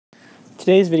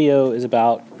Today's video is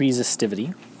about resistivity.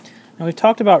 And we've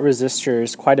talked about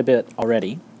resistors quite a bit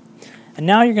already. And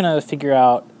now you're going to figure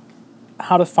out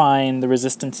how to find the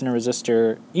resistance in a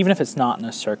resistor even if it's not in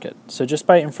a circuit. So just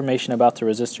by information about the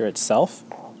resistor itself,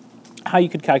 how you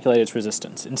could calculate its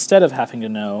resistance instead of having to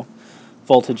know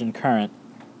voltage and current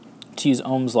to use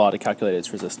Ohm's law to calculate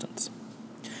its resistance.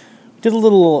 We did a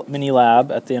little mini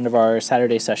lab at the end of our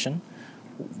Saturday session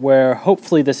where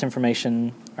hopefully this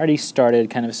information already started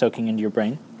kind of soaking into your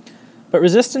brain. But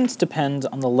resistance depends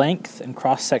on the length and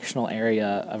cross-sectional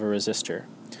area of a resistor.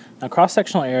 Now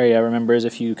cross-sectional area, remember, is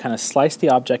if you kind of slice the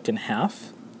object in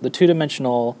half, the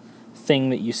two-dimensional thing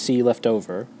that you see left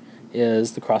over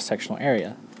is the cross-sectional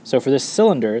area. So for this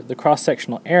cylinder, the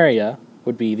cross-sectional area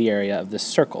would be the area of this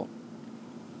circle.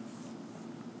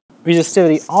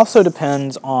 Resistivity also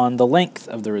depends on the length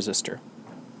of the resistor.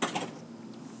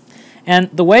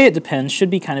 And the way it depends should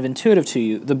be kind of intuitive to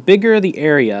you. The bigger the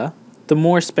area, the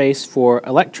more space for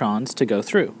electrons to go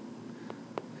through.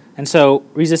 And so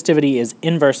resistivity is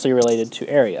inversely related to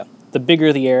area. The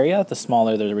bigger the area, the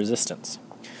smaller the resistance.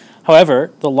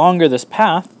 However, the longer this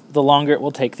path, the longer it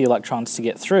will take the electrons to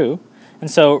get through.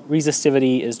 And so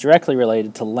resistivity is directly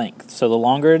related to length. So the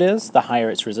longer it is, the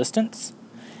higher its resistance.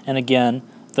 And again,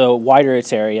 the wider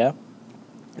its area,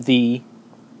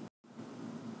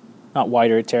 not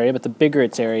wider its area, but the bigger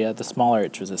its area, the smaller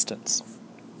its resistance.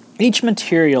 Each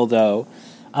material, though,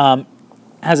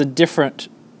 has a different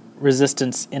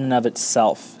resistance in and of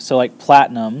itself. So like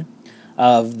platinum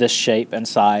of this shape and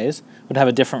size would have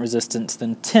a different resistance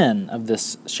than tin of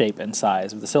this shape and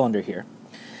size of the cylinder here.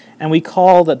 And we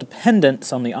call the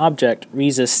dependence on the object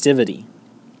resistivity.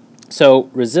 So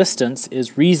resistance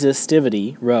is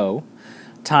resistivity, rho,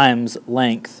 times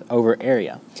length over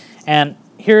area. And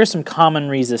here are some common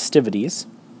resistivities.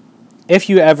 If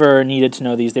you ever needed to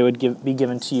know these, they would be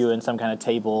given to you in some kind of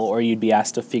table, or you'd be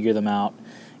asked to figure them out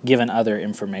given other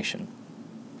information.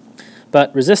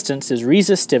 But resistance is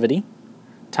resistivity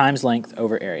times length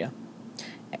over area.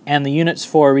 And the units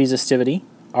for resistivity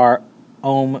are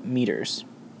ohm meters.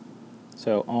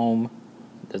 So ohm,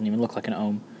 doesn't even look like an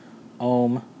ohm.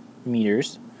 Ohm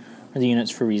meters are the units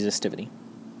for resistivity.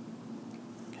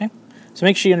 Okay? So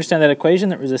make sure you understand that equation,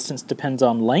 that resistance depends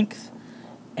on length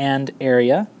and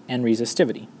area and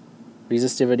resistivity.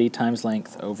 Resistivity times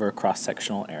length over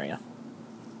cross-sectional area.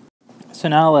 So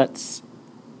now let's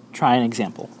try an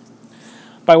example.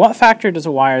 By what factor does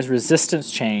a wire's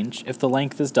resistance change if the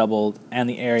length is doubled and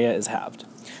the area is halved?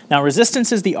 Now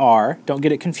resistance is the R, don't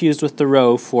get it confused with the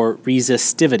rho for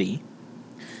resistivity.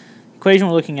 The equation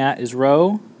we're looking at is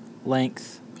rho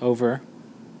length over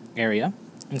area.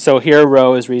 And so here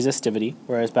rho is resistivity,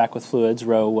 whereas back with fluids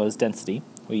rho was density.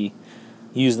 We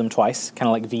use them twice, kind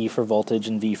of like V for voltage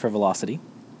and V for velocity.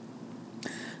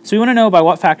 So we want to know by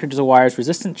what factor does a wire's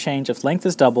resistance change if length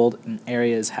is doubled and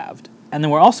area is halved. And then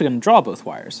we're also going to draw both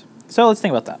wires. So let's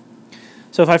think about that.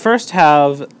 So if I first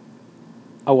have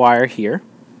a wire here,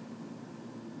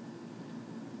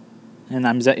 and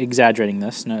I'm exaggerating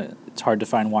this, no, it's hard to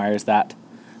find wires that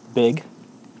big.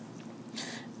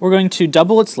 We're going to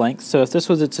double its length, so if this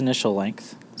was its initial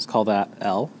length, let's call that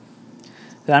L.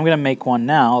 Then I'm going to make one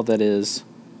now that is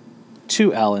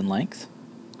 2L in length.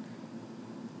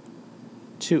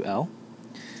 2L.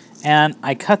 And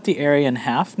I cut the area in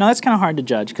half. Now that's kind of hard to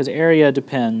judge because area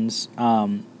depends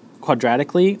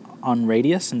quadratically on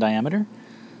radius and diameter.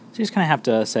 So you just kind of have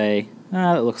to say,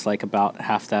 that looks like about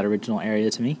half that original area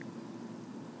to me.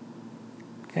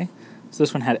 Okay, so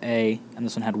this one had A and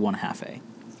this one had 1/2 A.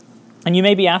 And you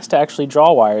may be asked to actually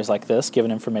draw wires like this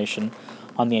given information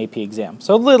on the AP exam.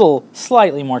 So a little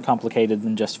slightly more complicated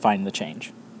than just finding the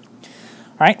change.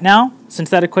 All right, now, since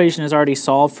that equation is already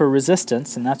solved for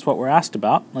resistance, and that's what we're asked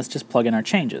about, let's just plug in our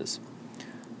changes.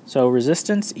 So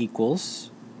resistance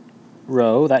equals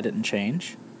rho, that didn't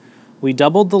change. We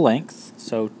doubled the length,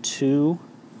 so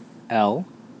 2L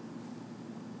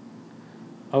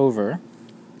over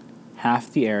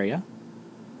half the area,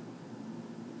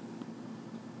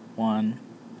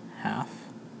 1/2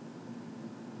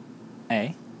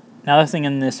 A. Now the thing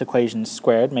in this equation is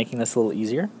squared, making this a little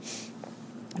easier.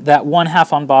 That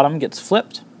 1/2 on bottom gets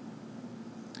flipped,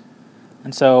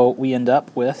 and so we end up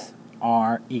with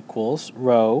R equals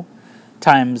rho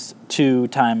times 2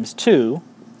 times 2,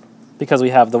 because we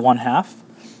have the 1/2.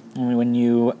 And when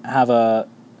you have a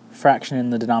fraction in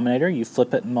the denominator, you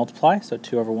flip it and multiply, so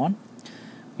 2 over 1.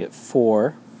 We get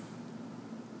 4L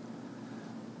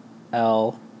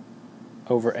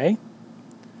over A.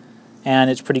 And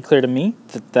it's pretty clear to me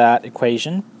that that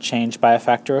equation changed by a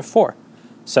factor of 4.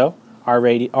 So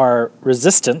our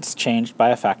resistance changed by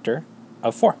a factor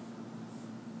of 4.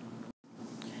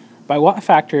 By what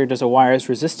factor does a wire's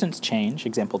resistance change,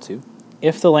 example 2,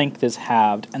 if the length is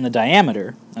halved and the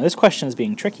diameter, now this question is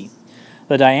being tricky,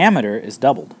 the diameter is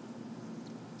doubled?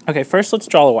 Okay, first let's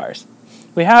draw the wires.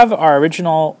 We have our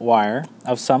original wire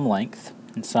of some length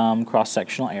and some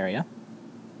cross-sectional area.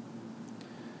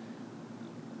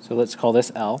 So let's call this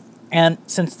L. And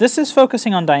since this is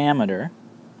focusing on diameter,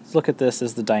 let's look at this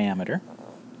as the diameter.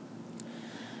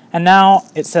 And now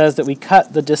it says that we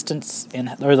cut the distance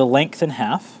or the length in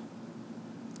half.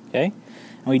 Okay?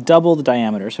 And we double the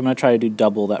diameter. So I'm going to try to do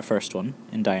double that first one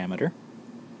in diameter.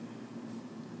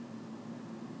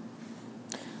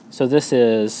 So this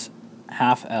is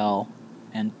half L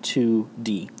and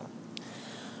 2D.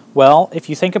 Well, if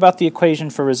you think about the equation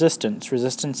for resistance,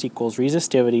 resistance equals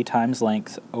resistivity times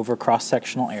length over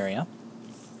cross-sectional area.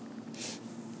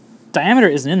 Diameter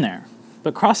isn't in there,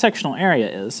 but cross-sectional area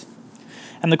is.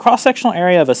 And the cross-sectional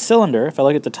area of a cylinder, if I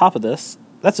look at the top of this,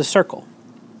 that's a circle.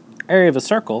 Area of a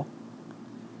circle,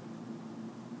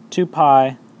 2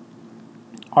 pi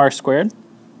r squared.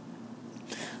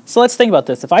 So let's think about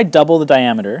this. If I double the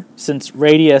diameter, since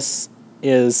radius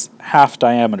is half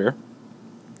diameter,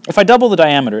 if I double the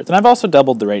diameter, then I've also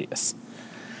doubled the radius.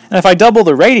 And if I double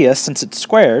the radius, since it's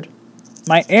squared,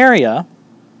 my area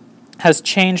has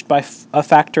changed by a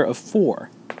factor of 4.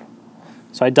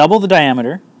 So I double the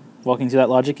diameter, walking through that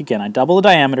logic again, I double the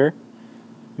diameter,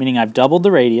 meaning I've doubled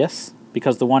the radius,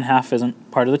 because the 1/2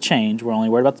 isn't part of the change, we're only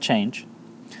worried about the change.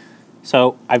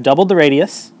 So I've doubled the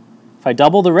radius. If I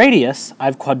double the radius,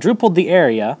 I've quadrupled the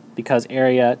area, because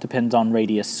area depends on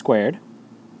radius squared.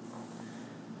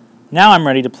 Now I'm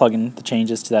ready to plug in the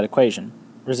changes to that equation.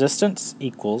 Resistance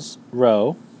equals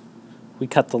rho. We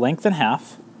cut the length in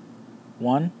half,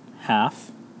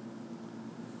 1/2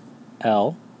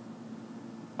 L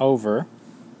over,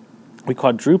 we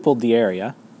quadrupled the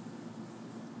area,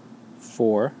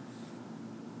 4A.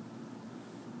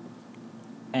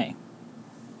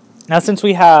 Now since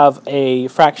we have a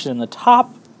fraction in the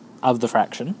top of the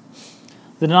fraction,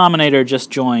 the denominator just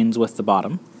joins with the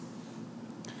bottom,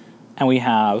 and we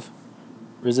have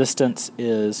resistance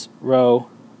is rho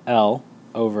L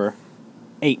over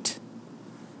 8A.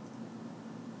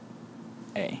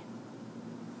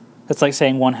 That's like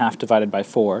saying 1/2 divided by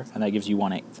 4, and that gives you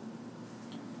 1/8.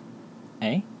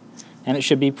 A. And it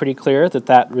should be pretty clear that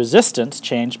that resistance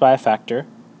changed by a factor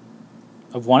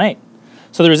of 1/8.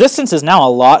 So the resistance is now a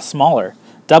lot smaller.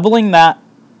 Doubling that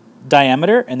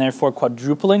diameter, and therefore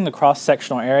quadrupling the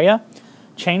cross-sectional area,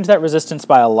 changed that resistance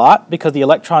by a lot because the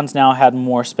electrons now had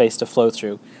more space to flow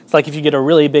through. It's like if you get a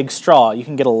really big straw, you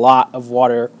can get a lot of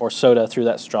water or soda through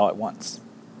that straw at once.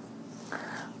 All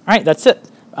right, that's it.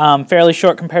 Fairly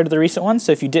short compared to the recent one,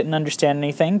 so if you didn't understand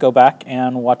anything, go back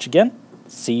and watch again.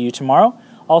 See you tomorrow.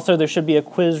 Also, there should be a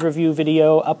quiz review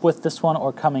video up with this one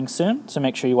or coming soon, so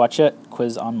make sure you watch it.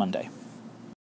 Quiz on Monday.